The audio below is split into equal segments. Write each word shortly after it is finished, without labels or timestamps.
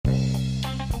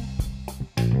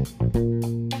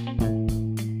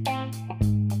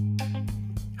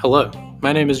Hello,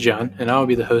 my name is John, and I will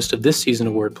be the host of this season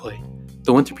of Wordplay,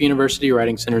 the Winthrop University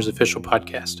Writing Center's official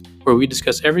podcast, where we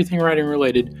discuss everything writing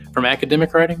related, from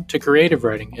academic writing to creative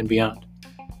writing and beyond.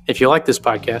 If you like this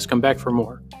podcast, come back for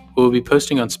more. We will be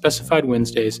posting on specified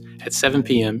Wednesdays at 7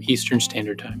 p.m. Eastern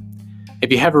Standard Time.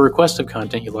 If you have a request of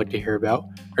content you'd like to hear about,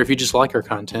 or if you just like our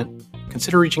content,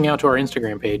 consider reaching out to our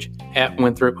Instagram page at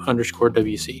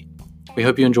Winthrop_WC. We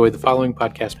hope you enjoy the following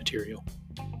podcast material.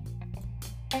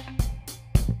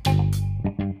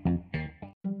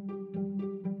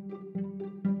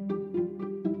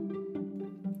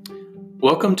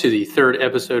 Welcome to the third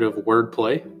episode of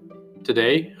Wordplay.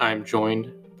 Today, I'm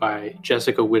joined by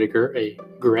Jessica Whitaker, a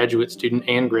graduate student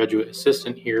and graduate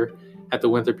assistant here at the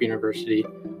Winthrop University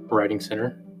Writing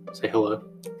Center. Say hello.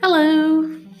 Hello.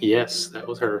 Yes, that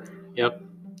was her. Yep.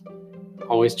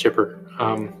 Always chipper.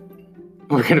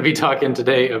 We're going to be talking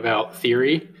today about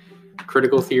theory,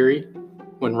 critical theory,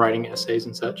 when writing essays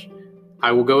and such.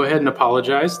 I will go ahead and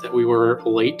apologize that we were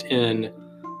late in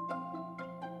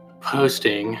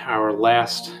posting our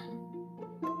last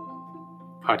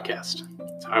podcast.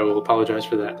 So I will apologize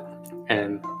for that,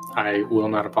 and I will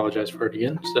not apologize for it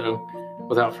again. So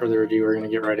without further ado, we're going to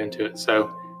get right into it.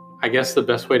 So I guess the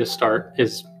best way to start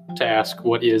is to ask,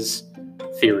 what is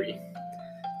theory?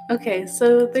 Okay,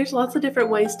 so there's lots of different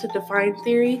ways to define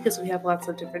theory because we have lots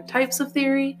of different types of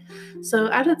theory.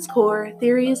 So at its core,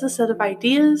 theory is a set of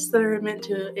ideas that are meant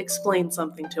to explain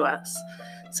something to us.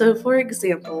 So for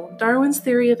example, Darwin's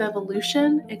theory of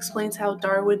evolution explains how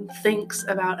Darwin thinks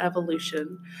about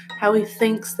evolution, how he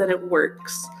thinks that it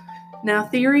works. Now,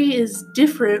 theory is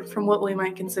different from what we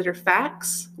might consider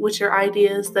facts, which are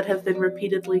ideas that have been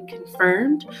repeatedly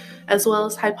confirmed, as well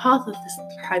as hypotheses,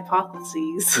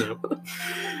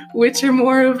 which are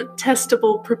more of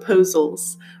testable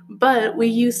proposals. But we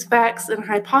use facts and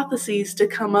hypotheses to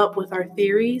come up with our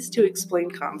theories to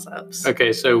explain concepts.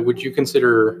 Okay, so would you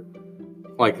consider,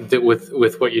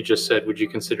 with what you just said, would you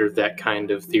consider that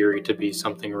kind of theory to be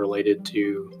something related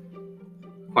to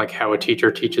how a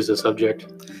teacher teaches a subject?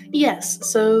 Yes,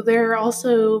 so there are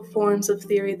also forms of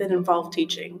theory that involve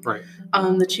teaching, right?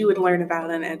 That you would learn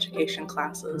about in education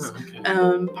classes.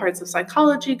 Oh, okay. Parts of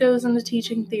psychology goes into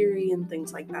teaching theory and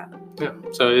things like that. Yeah,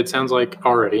 so it sounds like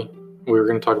already, we were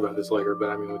going to talk about this later,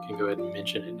 but we can go ahead and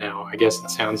mention it now. I guess it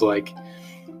sounds like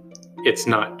it's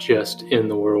not just in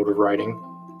the world of writing.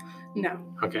 No.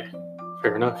 Okay,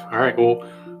 fair enough. All right, well,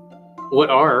 what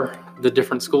are the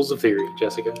different schools of theory,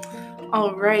 Jessica?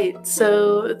 All right,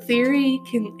 so theory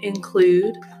can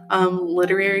include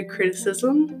literary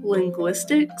criticism,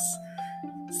 linguistics,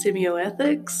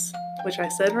 semioethics, which I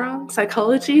said wrong,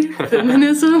 psychology,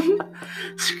 feminism,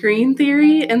 screen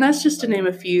theory, and that's just to name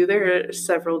a few. There are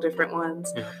several different ones.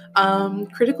 Yeah.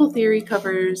 Critical theory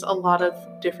covers a lot of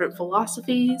different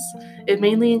philosophies. It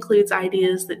mainly includes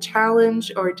ideas that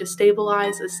challenge or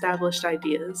destabilize established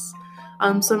ideas.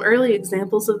 Some early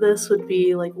examples of this would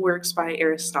be works by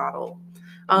Aristotle.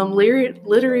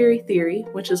 Literary theory,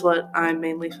 which is what I'm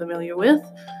mainly familiar with,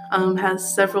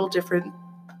 has several different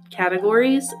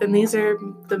categories, and these are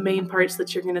the main parts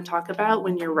that you're going to talk about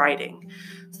when you're writing.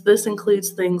 So this includes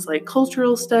things like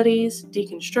cultural studies,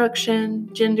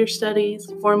 deconstruction, gender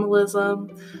studies,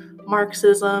 formalism,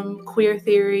 Marxism, queer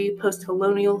theory,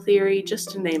 post-colonial theory,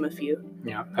 just to name a few.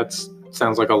 Yeah, that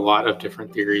sounds like a lot of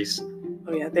different theories.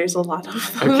 Oh yeah, there's a lot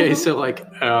of them. Okay, so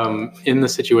in the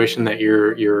situation that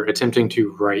you're attempting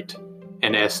to write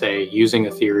an essay using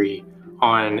a theory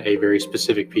on a very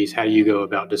specific piece, how do you go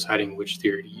about deciding which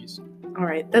theory to use? All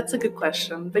right, that's a good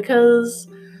question, because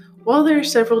while there are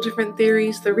several different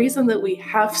theories, the reason that we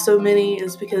have so many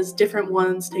is because different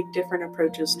ones take different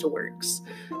approaches to works.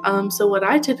 So what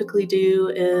I typically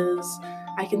do is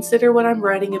I consider what I'm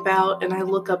writing about and I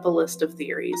look up a list of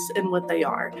theories and what they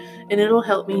are, and it'll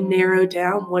help me narrow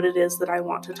down what it is that I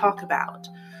want to talk about.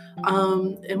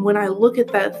 And when I look at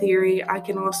that theory, I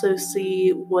can also see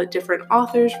what different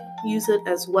authors use it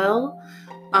as well,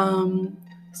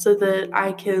 so that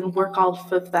I can work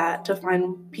off of that to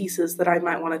find pieces that I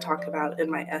might want to talk about in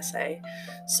my essay.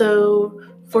 So,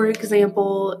 for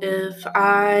example, if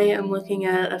I am looking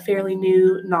at a fairly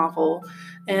new novel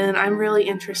and I'm really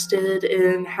interested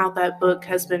in how that book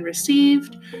has been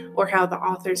received or how the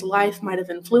author's life might have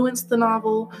influenced the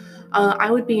novel,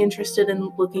 I would be interested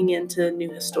in looking into new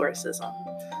historicism.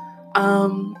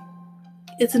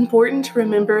 It's important to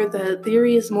remember that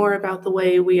theory is more about the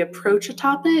way we approach a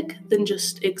topic than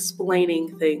just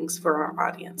explaining things for our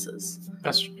audiences.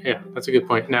 That's a good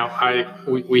point. Now,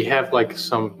 we have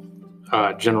some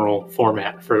general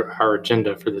format for our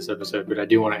agenda for this episode, but I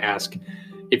do want to ask,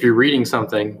 if you're reading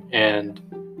something and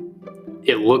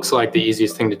it looks like the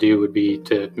easiest thing to do would be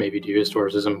to maybe do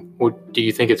historicism, do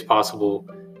you think it's possible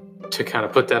to kind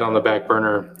of put that on the back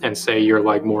burner and say you're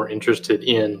like more interested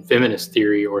in feminist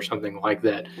theory or something like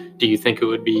that? Do you think it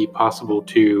would be possible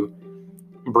to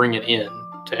bring it in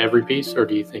to every piece, or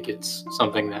do you think it's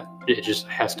something that it just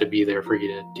has to be there for you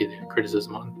to do the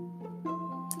criticism on?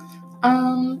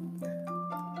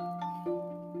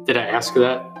 Did I ask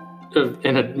that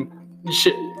in a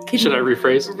should I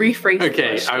rephrase? Rephrase.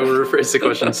 Okay, I will rephrase the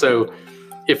question. So,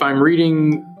 if I'm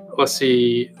reading, let's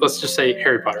just say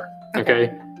Harry Potter.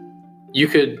 Okay, we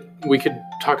could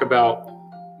talk about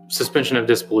suspension of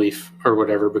disbelief or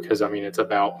whatever, because I mean it's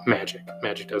about magic.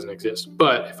 Magic doesn't exist.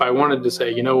 But if I wanted to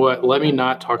say, you know what, let me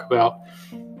not talk about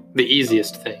the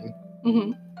easiest thing.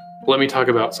 Mm-hmm. Let me talk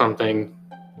about something,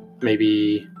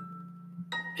 maybe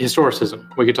historicism.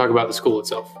 We could talk about the school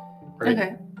itself, right?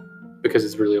 Okay. Because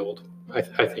it's really old, I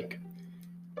think.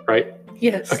 Right?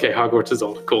 Yes. Okay, Hogwarts is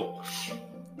old. Cool.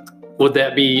 Would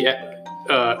that be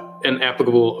an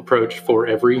applicable approach for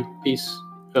every piece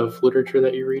of literature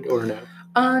that you read, or no?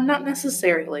 Not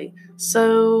necessarily.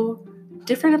 So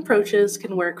different approaches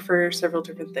can work for several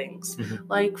different things. Mm-hmm.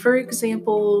 Like, for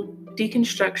example,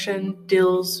 deconstruction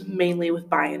deals mainly with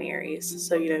binaries.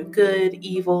 So, good,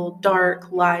 evil,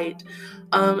 dark, light.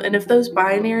 And if those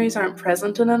binaries aren't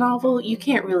present in a novel, you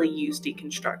can't really use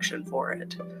deconstruction for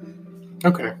it.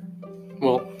 Okay.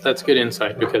 Well, that's good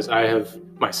insight, because I have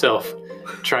myself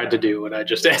tried to do what I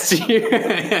just asked you,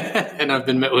 and I've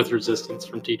been met with resistance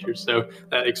from teachers. So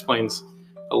that explains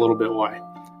a little bit why.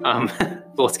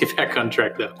 Let's get back on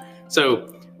track, though.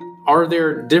 So are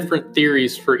there different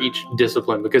theories for each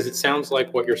discipline? Because it sounds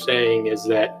like what you're saying is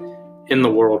that in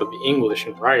the world of English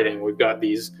and writing, we've got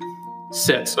these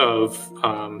sets of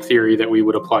theory that we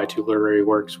would apply to literary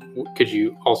works. Could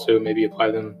you also maybe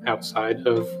apply them outside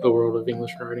of the world of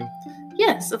English writing?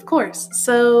 Yes, of course.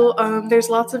 So there's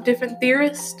lots of different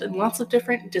theorists and lots of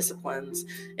different disciplines.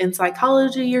 In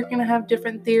psychology, you're going to have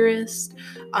different theorists.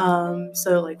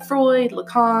 So like Freud,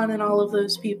 Lacan, and all of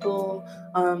those people.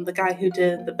 The guy who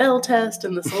did the Bell test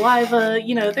and the saliva,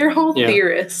 they're all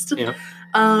theorists. Yeah.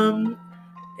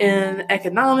 In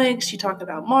economics, you talk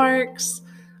about Marx.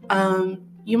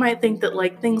 You might think that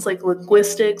things like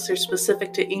linguistics are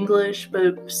specific to English,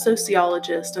 but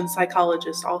sociologists and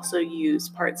psychologists also use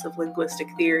parts of linguistic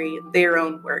theory in their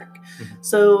own work. Mm-hmm.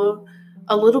 So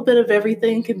a little bit of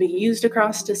everything can be used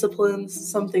across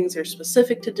disciplines. Some things are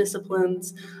specific to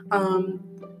disciplines.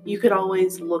 You could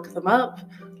always look them up,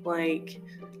 like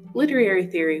literary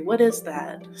theory, what is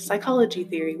that? Psychology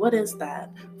theory, what is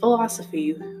that?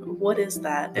 Philosophy, what is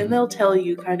that? And they'll tell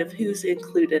you kind of who's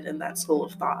included in that school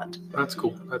of thought. That's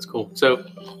cool. So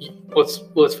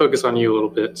let's focus on you a little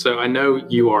bit. So I know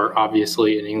you are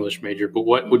obviously an English major, but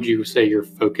what would you say your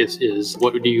focus is?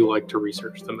 What do you like to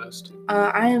research the most?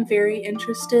 I am very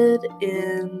interested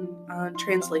in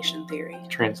translation theory.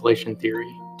 Translation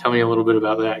theory. Tell me a little bit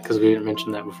about that, because we didn't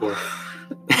mention that before.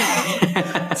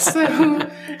 So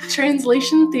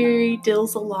translation theory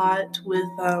deals a lot with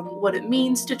what it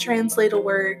means to translate a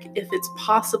work, if it's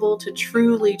possible to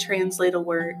truly translate a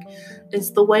work,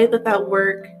 is the way that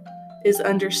work is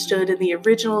understood in the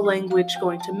original language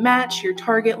going to match your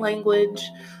target language.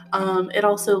 It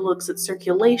also looks at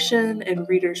circulation and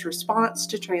readers' response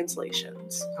to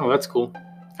translations. Oh, that's cool.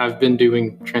 I've been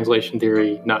doing translation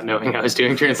theory not knowing I was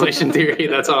doing translation theory.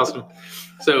 That's awesome.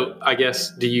 So I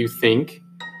guess, do you think,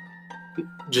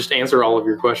 just answer all of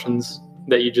your questions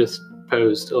that you just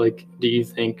posed, do you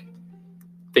think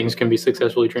things can be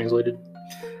successfully translated?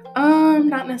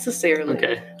 Not necessarily.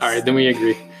 Okay. All right, then we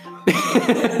agree.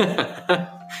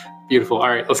 Beautiful. All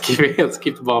right, let's keep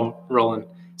the ball rolling.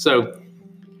 So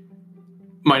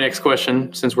my next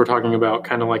question, since we're talking about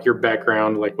kind of like your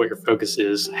background, like what your focus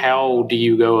is, how do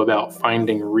you go about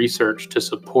finding research to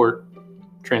support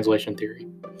translation theory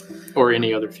or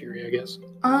any other theory, I guess?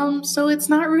 So it's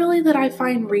not really that I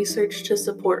find research to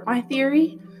support my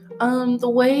theory. The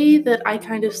way that I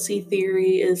kind of see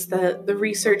theory is that the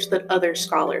research that other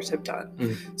scholars have done.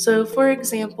 Mm. So, for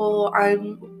example,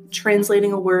 I'm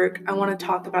translating a work. I want to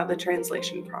talk about the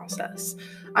translation process.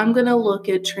 I'm going to look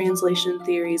at translation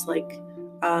theories like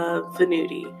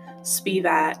Venuti,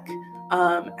 Spivak,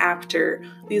 Apter.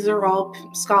 These are all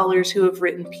scholars who have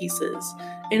written pieces.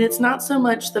 And it's not so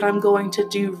much that I'm going to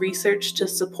do research to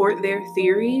support their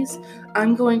theories.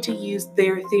 I'm going to use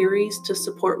their theories to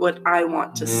support what I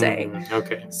want to say.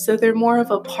 Okay. So they're more of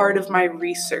a part of my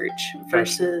research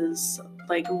versus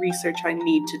research I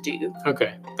need to do.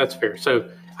 Okay, that's fair. So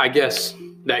I guess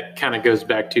that kind of goes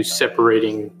back to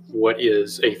separating what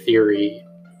is a theory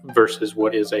versus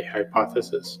what is a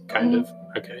hypothesis, kind of.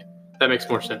 Okay, that makes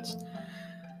more sense.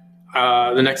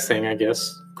 The next thing, I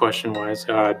guess, question-wise,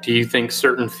 do you think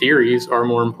certain theories are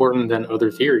more important than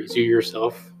other theories? You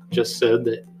yourself just said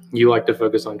that you like to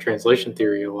focus on translation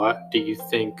theory a lot. Do you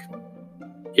think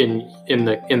in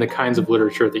the kinds of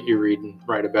literature that you read and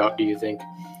write about, do you think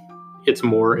it's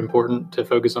more important to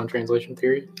focus on translation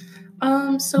theory?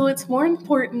 So it's more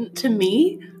important to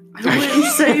me. I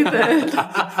wouldn't say that.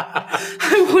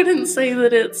 I wouldn't say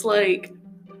that it's like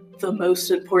the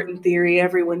most important theory.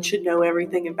 Everyone should know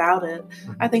everything about it.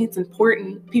 I think it's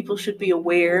important. People should be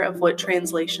aware of what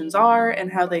translations are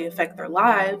and how they affect their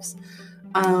lives.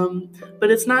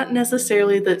 But it's not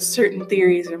necessarily that certain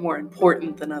theories are more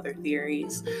important than other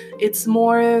theories. It's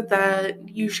more that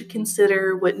you should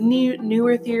consider what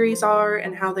newer theories are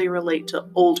and how they relate to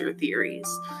older theories.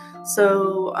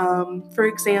 So, for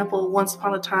example, once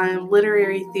upon a time,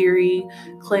 literary theory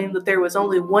claimed that there was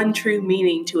only one true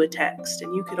meaning to a text,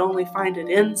 and you could only find it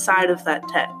inside of that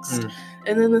text.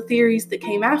 And then the theories that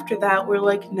came after that were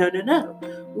like, no,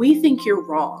 we think you're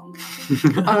wrong.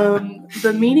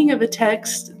 The meaning of a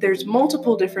text, there's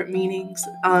multiple different meanings.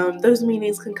 Those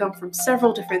meanings can come from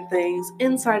several different things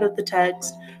inside of the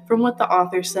text, from what the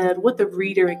author said, what the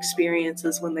reader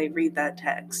experiences when they read that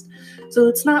text. So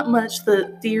it's not much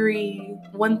that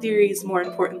one theory is more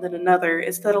important than another.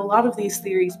 It's that a lot of these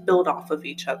theories build off of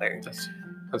each other.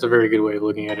 That's a very good way of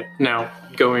looking at it. Now,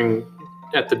 going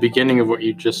at the beginning of what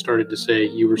you just started to say,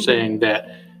 you were saying that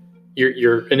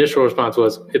your initial response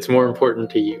was, it's more important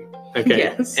to you. Okay.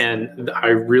 Yes. And I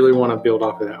really want to build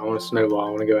off of that. I want to snowball. I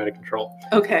want to go out of control.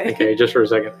 Okay, just for a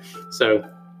second. So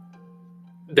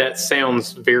that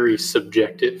sounds very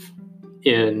subjective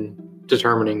in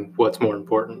determining what's more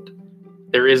important.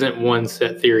 There isn't one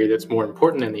set theory that's more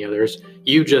important than the others.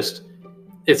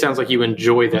 It sounds like you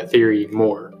enjoy that theory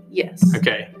more. Yes.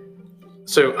 Okay.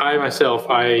 So I myself,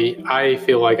 I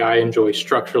feel like I enjoy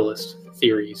structuralist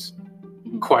theories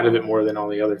quite a bit more than all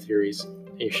the other theories.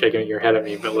 You're shaking your head at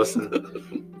me, but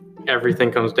listen,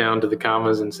 everything comes down to the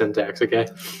commas and syntax, okay?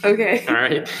 Okay. All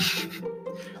right.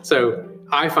 So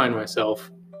I find myself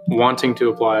wanting to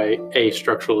apply a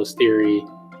structuralist theory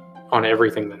on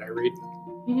everything that I read.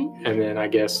 And then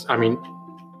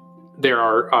there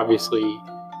are obviously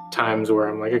times where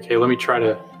I'm like, okay, let me try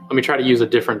to use a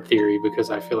different theory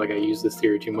because I feel like I use this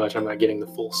theory too much. I'm not getting the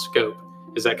full scope.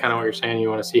 Is that kind of what you're saying? You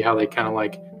want to see how they kind of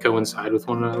like coincide with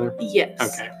one another? Yes.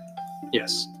 Okay.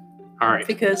 Yes. All right.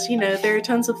 Because, there are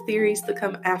tons of theories that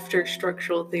come after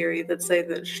structural theory that say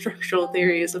that structural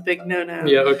theory is a big no-no.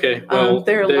 Yeah, okay. Well,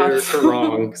 they're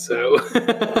wrong, so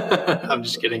I'm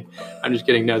just kidding.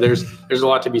 No, there's a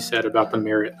lot to be said about the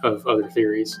merit of other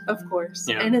theories. Of course.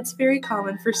 Yeah. And it's very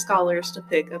common for scholars to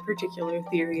pick a particular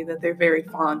theory that they're very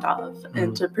fond of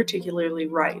and to particularly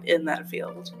write in that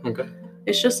field. Okay.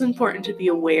 It's just important to be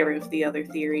aware of the other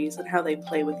theories and how they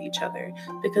play with each other,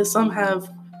 because some have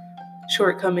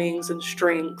shortcomings and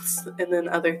strengths, and then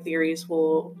other theories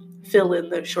will fill in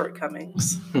those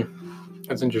shortcomings.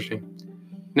 That's interesting.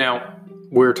 Now,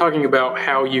 we're talking about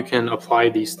how you can apply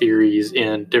these theories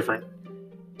in different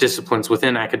disciplines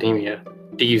within academia.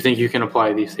 Do you think you can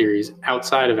apply these theories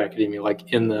outside of academia,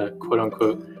 like in the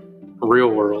quote-unquote real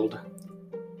world?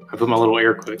 I put my little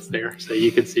air quotes there so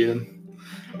you could see them.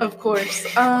 Of course.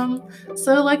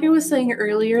 So like I was saying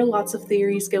earlier, lots of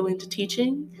theories go into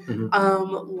teaching.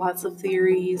 Lots of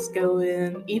theories go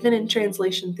in, even in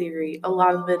translation theory, a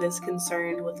lot of it is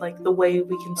concerned with like the way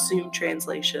we consume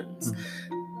translations.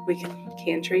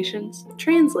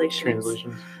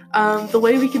 Translations. The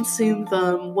way we consume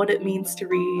them, what it means to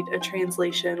read a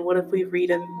translation, what if we read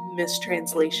a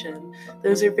mistranslation.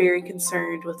 Those are very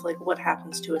concerned with like what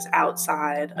happens to us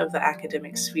outside of the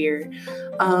academic sphere.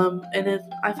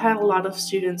 I've had a lot of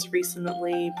students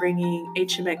recently bringing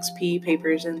HMXP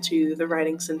papers into the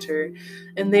Writing Center,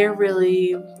 and they're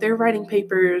writing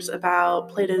papers about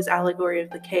Plato's allegory of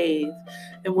the cave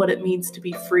and what it means to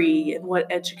be free and what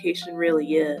education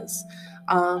really is.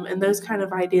 And those kind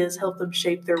of ideas help them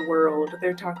shape their world.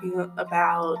 They're talking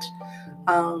about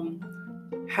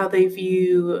how they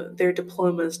view their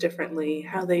diplomas differently,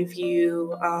 how they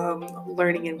view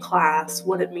learning in class,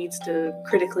 what it means to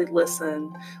critically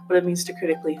listen, what it means to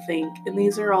critically think. And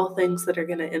these are all things that are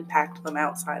going to impact them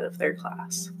outside of their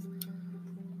class.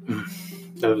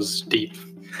 That was deep.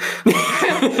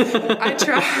 I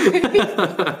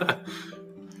tried.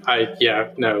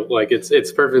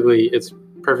 It's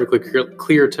perfectly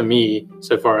clear to me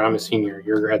so far. I'm a senior,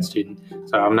 you're a grad student,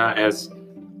 so I'm not as,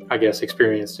 I guess,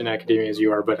 experienced in academia as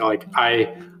you are, but like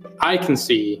I can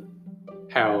see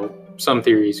how some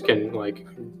theories can, like,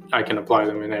 I can apply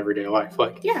them in everyday life.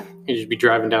 Like, Yeah. you just be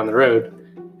driving down the road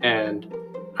and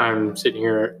I'm sitting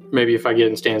here, maybe if I get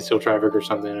in standstill traffic or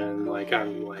something, and like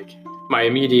I'm like, my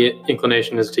immediate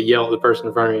inclination is to yell at the person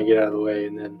in front of me to get out of the way,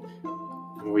 and then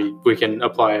we can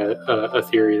apply a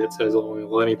theory that says, oh,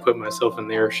 let me put myself in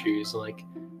their shoes. Like,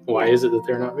 why is it that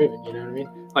they're not moving? You know what I mean?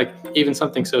 Like, even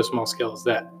something so small scale as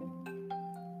that.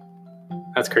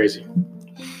 That's crazy.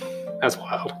 That's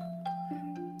wild.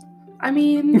 I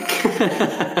mean,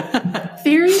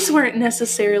 theories weren't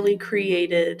necessarily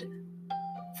created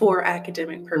for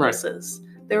academic purposes. Right.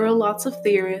 There were lots of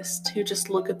theorists who just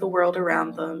look at the world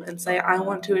around them and say, I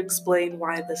want to explain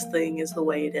why this thing is the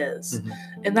way it is. Mm-hmm.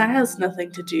 And that has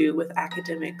nothing to do with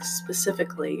academics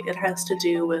specifically. It has to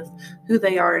do with who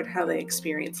they are and how they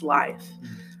experience life.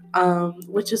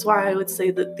 Mm-hmm. Which is why I would say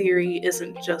that theory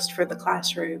isn't just for the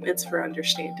classroom, it's for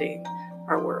understanding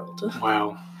our world.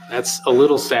 Wow. That's a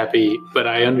little sappy, but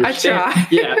I understand. I try.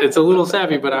 Yeah, it's a little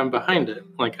sappy, but I'm behind it.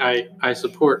 Like, I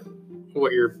support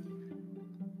what you're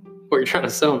trying to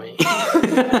sell me.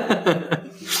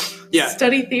 Yeah.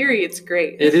 Study theory, it's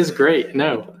great. It is great.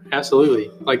 No, absolutely.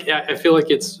 Like, I feel like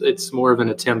it's more of an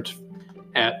attempt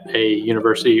at a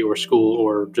university or school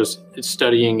or just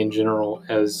studying in general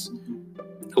as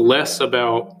less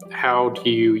about how do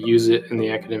you use it in the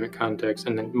academic context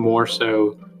and then more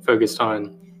so focused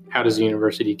on how does the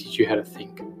university teach you how to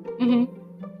think. Mm-hmm.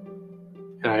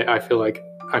 And I feel like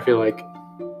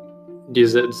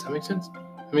does that make sense?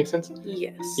 Make sense?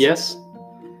 Yes. Yes?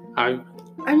 I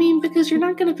mean, because you're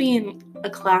not going to be in a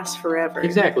class forever.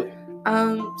 Exactly.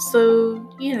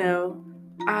 So, you know,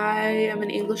 I am an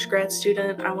English grad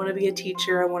student. I want to be a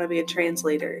teacher. I want to be a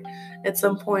translator. At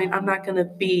some point, I'm not going to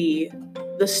be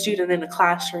the student in a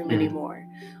classroom anymore.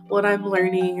 What I'm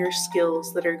learning are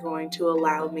skills that are going to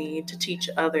allow me to teach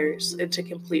others and to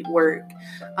complete work.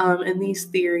 And these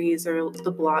theories are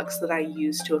the blocks that I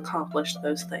use to accomplish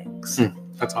those things.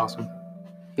 That's awesome.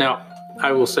 Now,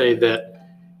 I will say that,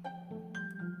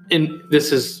 and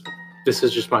this is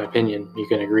just my opinion. You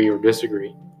can agree or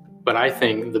disagree, but I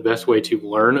think the best way to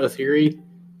learn a theory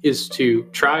is to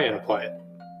try and apply it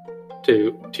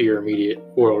to your immediate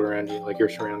world around you, like your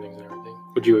surroundings and everything.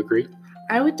 Would you agree?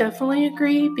 I would definitely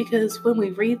agree, because when we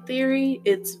read theory,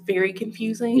 it's very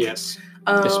confusing. Yes,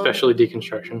 especially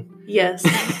deconstruction. Yes.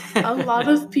 A lot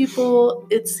of people,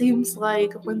 it seems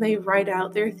like when they write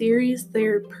out their theories,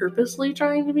 they're purposely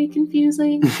trying to be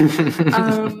confusing.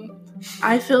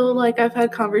 I feel like I've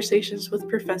had conversations with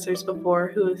professors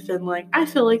before who have been like, I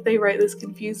feel like they write this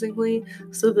confusingly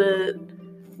so that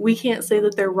we can't say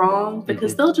that they're wrong,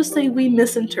 because they'll just say we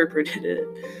misinterpreted it.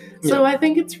 So I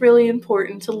think it's really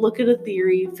important to look at a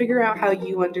theory, figure out how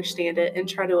you understand it, and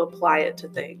try to apply it to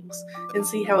things and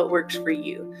see how it works for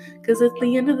you. Because at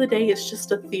the end of the day, it's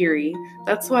just a theory.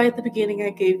 That's why at the beginning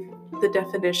I gave the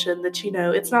definition that, you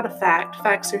know, it's not a fact.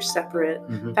 Facts are separate.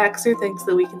 Mm-hmm. Facts are things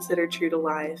that we consider true to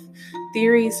life.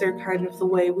 Theories are kind of the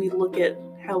way we look at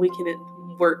how we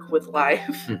can work with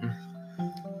life. Mm-hmm.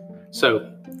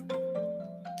 So,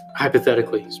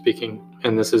 hypothetically speaking,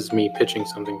 and this is me pitching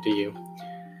something to you,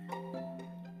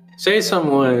 say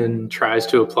someone tries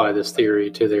to apply this theory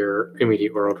to their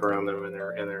immediate world around them and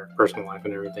their personal life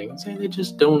and everything, and say they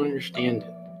just don't understand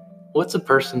it. What's a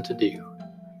person to do?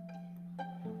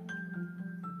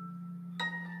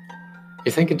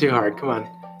 You're thinking too hard. Come on.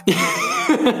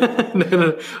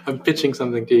 No, I'm pitching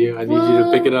something to you. I need you to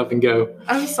pick it up and go.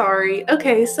 I'm sorry.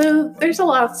 Okay, so there's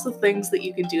lots of things that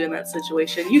you can do in that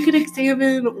situation. You could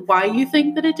examine why you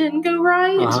think that it didn't go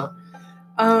right.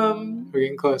 We're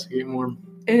getting close. We're getting warm.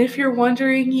 And if you're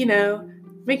wondering, you know,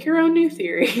 make your own new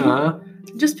theory.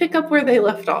 Just pick up where they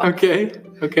left off. Okay.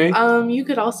 You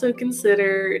could also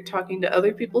consider talking to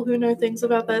other people who know things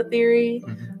about that theory.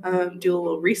 Mm-hmm. Do a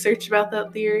little research about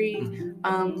that theory.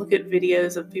 Mm-hmm. Look at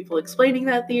videos of people explaining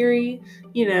that theory.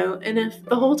 You know, and if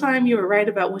the whole time you were right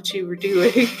about what you were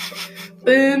doing,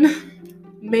 then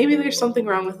maybe there's something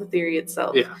wrong with the theory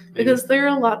itself. Yeah, because there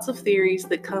are lots of theories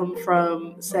that come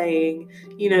from saying,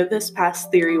 you know, this past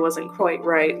theory wasn't quite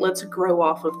right. Let's grow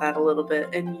off of that a little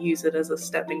bit and use it as a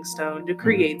stepping stone to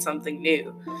create something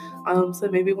new. So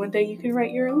maybe one day you can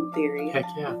write your own theory. Heck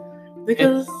yeah.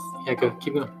 Because... go.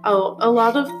 Keep going. Oh, a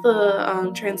lot of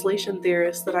the translation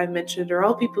theorists that I mentioned are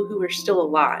all people who are still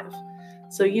alive.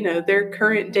 So, you know, they're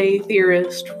current day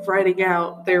theorists writing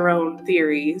out their own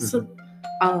theories.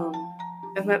 Mm-hmm.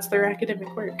 And that's their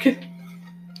academic work.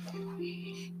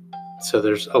 So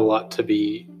there's a lot to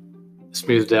be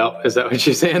smoothed out. Is that what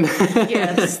you're saying?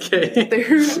 Yes. Okay.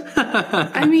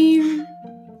 I mean,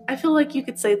 I feel like you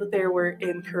could say that there were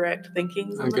incorrect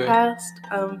thinkings in the past.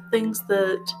 Things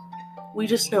that we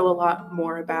just know a lot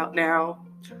more about now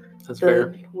That's fair.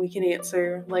 that we can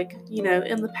answer. Like,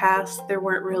 in the past, there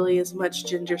weren't really as much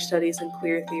gender studies and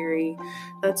queer theory.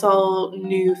 That's all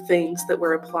new things that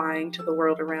we're applying to the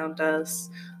world around us.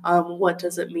 What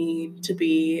does it mean to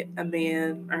be a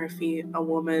man or a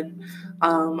woman?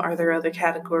 Are there other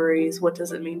categories? What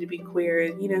does it mean to be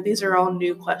queer? These are all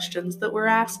new questions that we're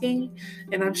asking,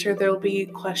 and I'm sure there'll be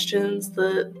questions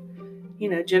that,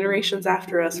 generations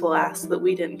after us will ask that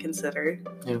we didn't consider.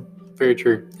 Yeah, very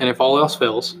true. And if all else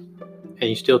fails, and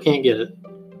you still can't get it,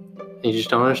 and you just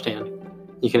don't understand,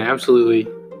 you can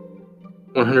absolutely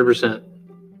 100%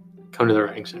 come to the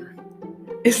Writing Center.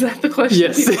 Is that the question?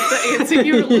 Yes. The answer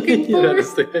you were looking for? Yeah,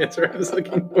 that's the answer I was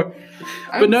looking for.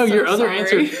 But no, your other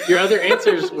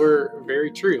answers were very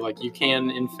true. Like, you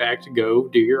can, in fact, go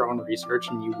do your own research,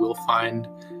 and you will find,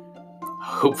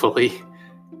 hopefully,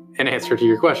 an answer to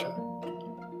your question.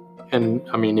 And,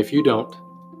 I mean, if you don't,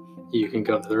 you can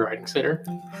come to the Writing Center.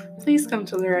 Please come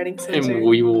to the Writing Center. And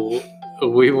we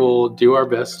will do our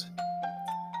best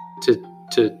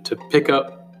to pick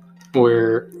up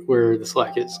where the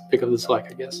slack is. Pick up the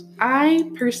slack, I guess. I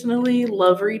personally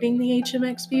love reading the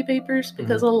HMXP papers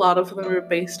because a lot of them are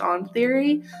based on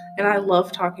theory, and I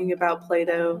love talking about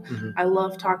Plato. I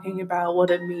love talking about what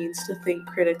it means to think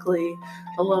critically.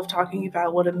 I love talking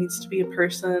about what it means to be a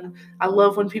person. I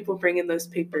love when people bring in those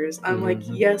papers. I'm like,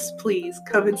 yes, please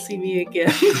come and see me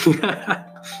again.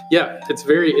 Yeah, it's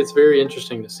very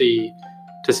interesting to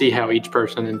see how each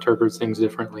person interprets things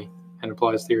differently and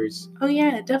applies theories. Oh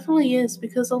yeah, it definitely is,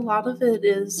 because a lot of it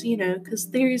is, because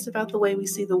theory is about the way we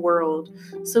see the world.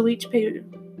 So each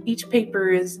paper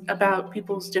is about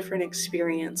people's different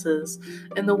experiences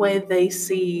and the way they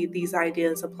see these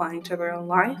ideas applying to their own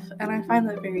life, and I find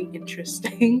that very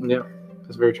interesting. Yeah,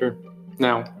 that's very true.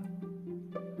 Now,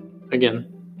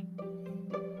 again,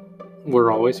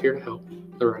 we're always here to help.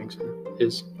 The Writing Center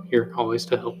is here always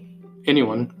to help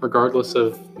anyone, regardless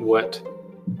of what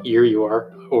year you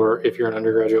are, or if you're an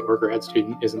undergraduate or grad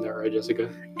student. Isn't that right,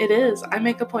 Jessica? It is. I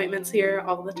make appointments here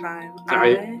all the time.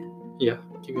 Yeah,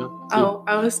 keep going.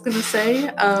 I was going to say,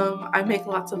 I make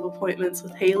lots of appointments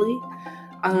with Haley.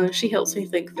 She helps me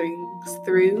think things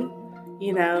through,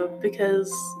 because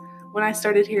when I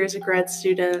started here as a grad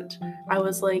student, I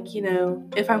was like,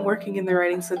 if I'm working in the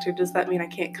Writing Center, does that mean I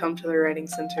can't come to the Writing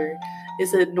Center?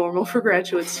 Is it normal for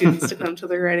graduate students to come to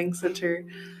the Writing Center?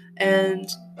 And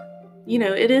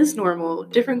it is normal.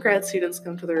 Different grad students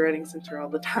come to the Writing Center all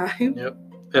the time. Yep.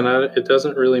 And it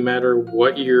doesn't really matter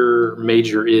what your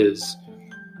major is.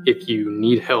 If you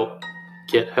need help,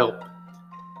 get help.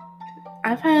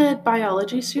 I've had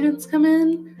biology students come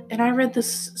in, and I read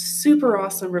this super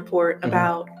awesome report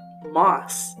about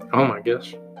moss. Oh my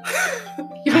gosh.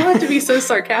 You don't have to be so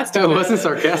sarcastic. That wasn't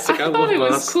sarcastic. I love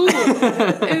moss. It was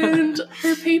cool. And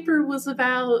her paper was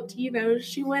about,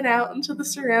 she went out into the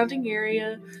surrounding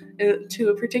area to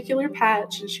a particular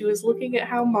patch, and she was looking at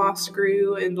how moss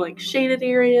grew in like shaded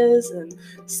areas and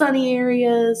sunny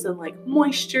areas and like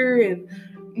moisture and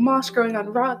moss growing on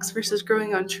rocks versus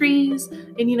growing on trees.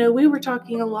 And we were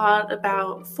talking a lot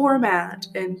about format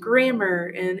and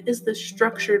grammar and is this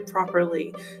structured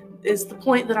properly? Is the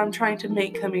point that I'm trying to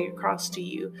make coming across to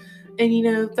you?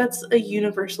 And that's a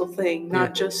universal thing,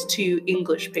 not just to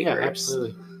English papers. Yeah,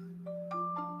 absolutely.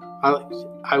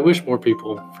 I wish more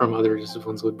people from other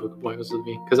disciplines would book appointments with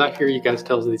me, because I hear you guys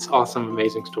tell these awesome,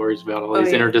 amazing stories about all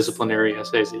these interdisciplinary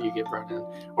essays that you get brought in,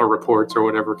 or reports, or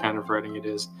whatever kind of writing it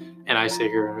is. And I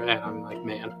sit here and I'm like,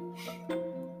 man,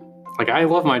 like, I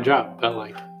love my job, but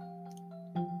like,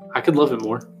 I could love it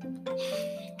more.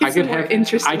 I could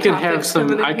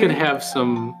have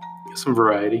some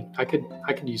variety. I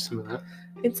could use some of that.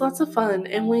 It's lots of fun,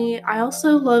 and I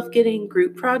also love getting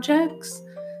group projects,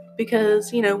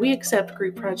 because we accept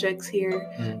group projects here.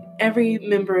 Every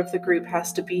member of the group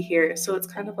has to be here, so it's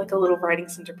kind of like a little Writing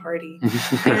Center party.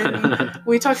 And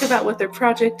we talk about what their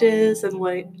project is and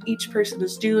what each person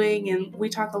is doing, and we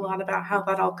talk a lot about how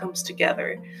that all comes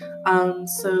together.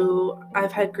 So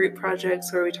I've had group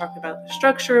projects where we talk about the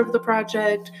structure of the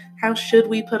project, how should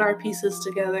we put our pieces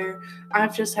together.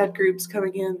 I've just had groups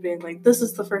coming in being like, this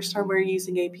is the first time we're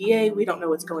using APA, we don't know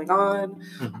what's going on.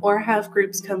 Or have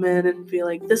groups come in and be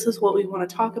like, this is what we want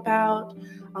to talk about.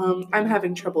 I'm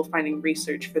having trouble finding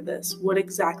research for this. What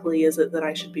exactly is it that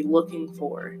I should be looking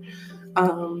for?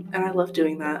 And I love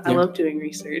doing that. I love doing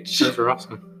research. Those are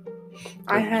awesome.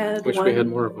 We had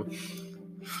more of them.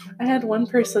 I had one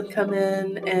person come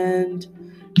in and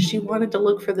she wanted to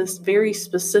look for this very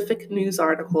specific news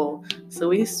article. So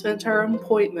we spent our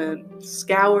appointment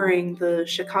scouring the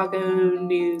Chicago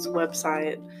News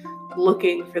website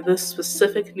looking for this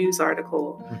specific news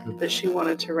article Mhm. that she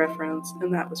wanted to reference,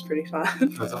 and that was pretty fun.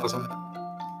 That's awesome.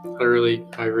 I really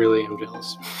am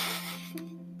jealous.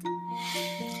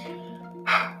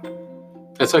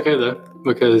 That's okay though,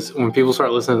 because when people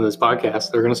start listening to this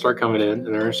podcast, they're going to start coming in and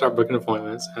they're going to start booking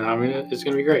appointments, and it's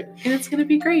going to be great. And it's going to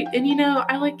be great. And you know,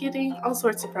 I like getting all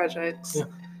sorts of projects. Yeah.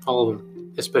 All of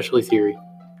them, especially theory.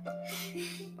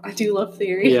 I do love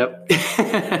theory. Yep.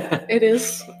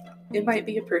 It might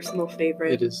be a personal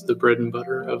favorite. It is the bread and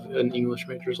butter of an English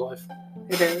major's life.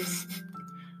 It is.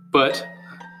 But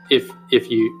if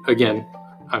you, again,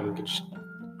 I'm going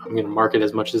to market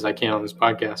as much as I can on this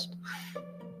podcast.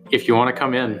 If you want to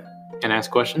come in and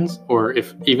ask questions, or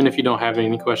even if you don't have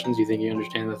any questions, you think you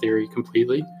understand the theory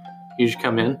completely, you should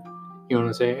come in. You want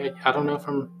to say, hey, I don't know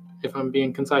if I'm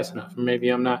being concise enough, or maybe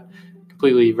I'm not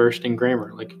completely versed in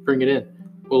grammar. Like, bring it in.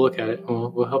 We'll look at it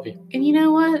and we'll help you. And you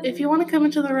know what? If you want to come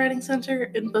into the Writing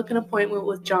Center and book an appointment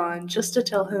with John just to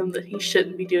tell him that he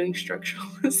shouldn't be doing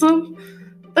structuralism,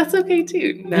 that's okay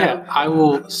too. No. Yeah, I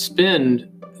will spend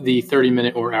the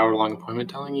 30-minute or hour-long appointment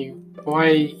telling you why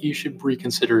you should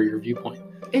reconsider your viewpoint.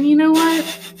 And you know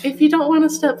what? If you don't want to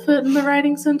step foot in the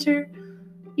Writing Center,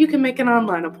 you can make an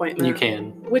online appointment. You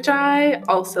can. Which I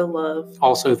also love.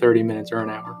 Also 30 minutes or an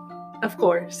hour. Of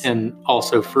course. And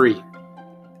also free.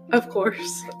 Of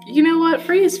course. You know what?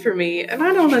 Free is for me, and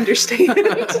I don't understand.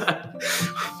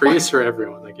 Free is for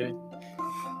everyone, okay?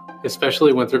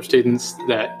 Especially Winthrop students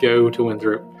that go to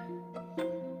Winthrop.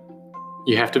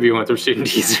 You have to be a Winthrop student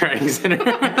to use the Writing Center.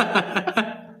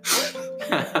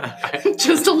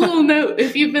 Just a little note,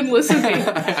 if you've been listening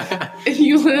and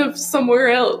you live somewhere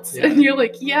else, and you're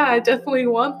like, yeah, I definitely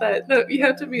want that. No, you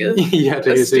have to be a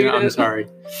student. I'm sorry.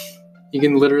 You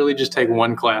can literally just take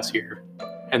one class here,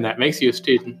 and that makes you a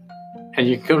student, and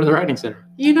you can go to the Writing Center.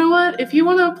 You know what? If you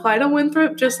want to apply to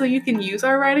Winthrop just so you can use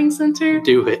our Writing Center,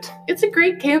 do it. It's a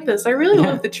great campus. I really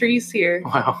love the trees here.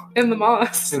 Wow. And the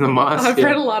moss. I've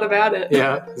read a lot about it.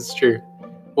 Yeah, it's true.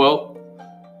 Well,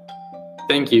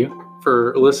 thank you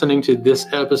for listening to this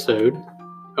episode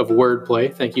of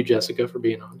Wordplay. Thank you, Jessica, for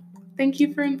being on. Thank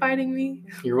you for inviting me.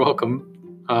 You're welcome.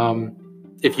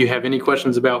 If you have any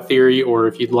questions about theory, or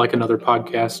if you'd like another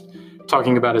podcast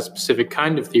talking about a specific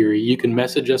kind of theory, you can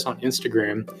message us on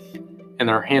Instagram, and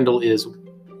our handle is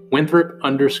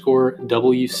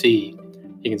Winthrop_WC.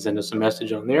 You can send us a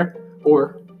message on there,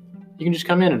 or you can just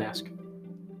come in and ask.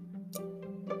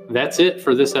 That's it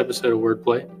for this episode of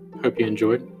Wordplay. Hope you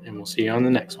enjoyed, and we'll see you on the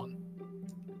next one.